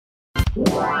Once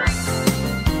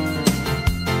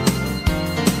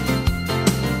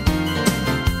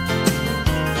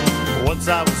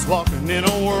I was walking in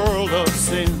a world of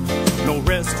sin, no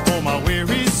rest for my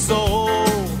weary soul.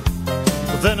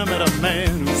 But then I met a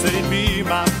man who said he'd be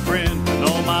my friend, and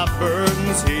all my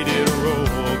burdens he did roll.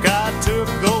 God took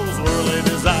those worldly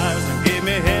desires and gave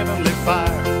me heavenly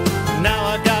fire. Now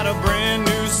I got a brand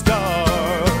new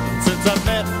start. Since I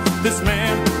met this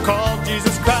man called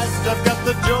Jesus Christ, I've got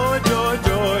the joy, joy,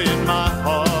 joy in my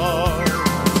heart.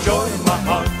 Joy in my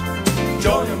heart,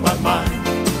 joy in my mind,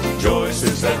 joy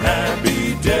since that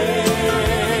happy day.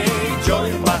 Joy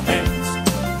in my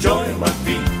hands, joy in my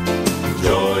feet,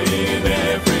 joy in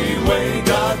every way.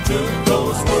 God took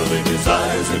those worldly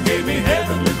desires and gave me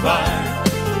heavenly fire.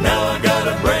 Now I got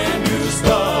a brand new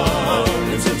start.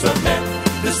 And since I met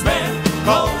this man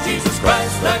called Jesus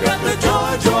Christ, I got the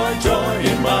joy, joy, joy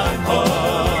in my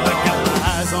heart. I got my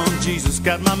eyes on Jesus,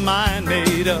 got my mind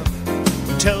made up,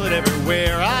 tell it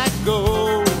everywhere I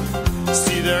go.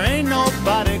 See, there ain't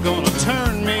nobody gonna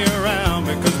turn me around,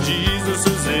 because Jesus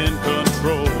is in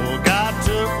control. God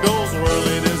took those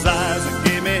worldly desires and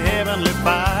gave me heavenly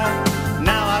fire.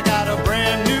 Now I got a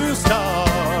brand new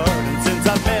start. And since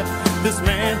I met this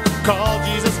man called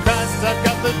Jesus Christ, I've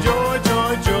got the joy,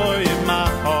 joy, joy in my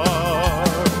heart.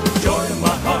 Joy in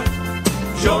my heart,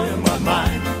 joy in my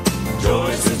mind,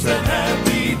 joy since that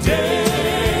happy day.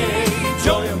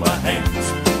 Joy in my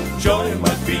hands, joy in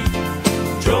my feet,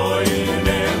 joy in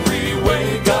every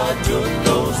way. God took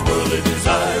those worldly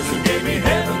desires and gave me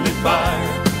heavenly fire.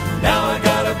 Now I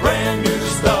got a brand new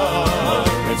start.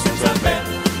 And since I met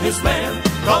this man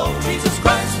called Jesus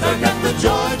Christ, I got the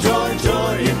joy, joy,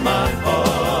 joy in my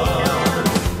heart.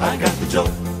 I got the joy,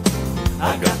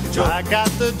 I got the joy, I got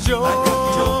the joy,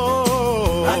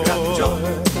 I got the joy,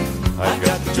 I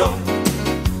got the joy,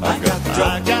 I got the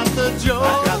joy, I got the joy, I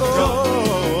got the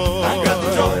joy, I got the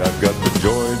joy, I've got the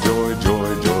joy, joy, joy,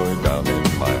 joy down in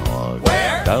my heart.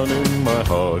 Where? Down in my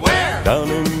heart. Where? Down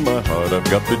in my heart. I've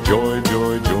got the joy,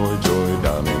 joy, joy, joy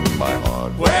down in my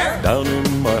heart. Where? Down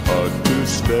in my heart to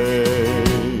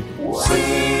stay.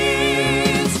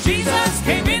 Since Jesus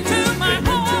came into my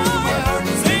heart,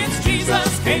 since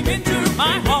Jesus came into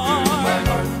my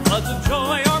heart, floods of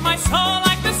joy o'er my soul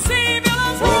like the sea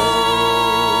billows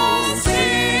roll.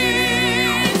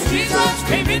 Since Jesus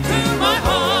came into my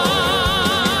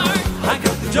heart, I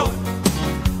got the joy,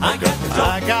 I got the joy,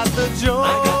 I got the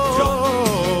joy,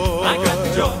 I got the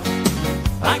joy,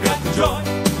 I got the joy,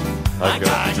 I got the joy, I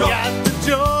got the joy,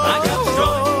 I got the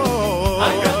joy,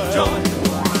 I got the joy,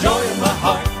 joy in my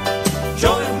heart,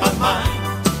 joy in my mind,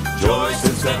 joy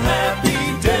since that happy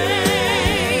day.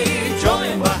 Joy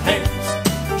in my hands,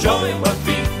 joy in my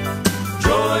feet,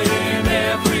 joy in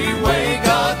every way.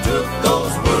 God took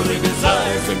those worldly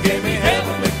desires and gave me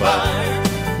heavenly fire.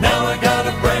 Now I got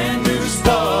a brand new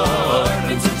start.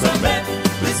 And since I met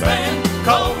this man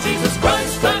called Jesus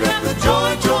Christ, I got the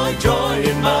joy, joy, joy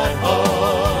in my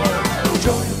heart.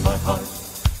 Joy in my heart,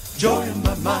 joy in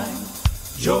my mind,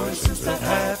 joy since that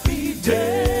happy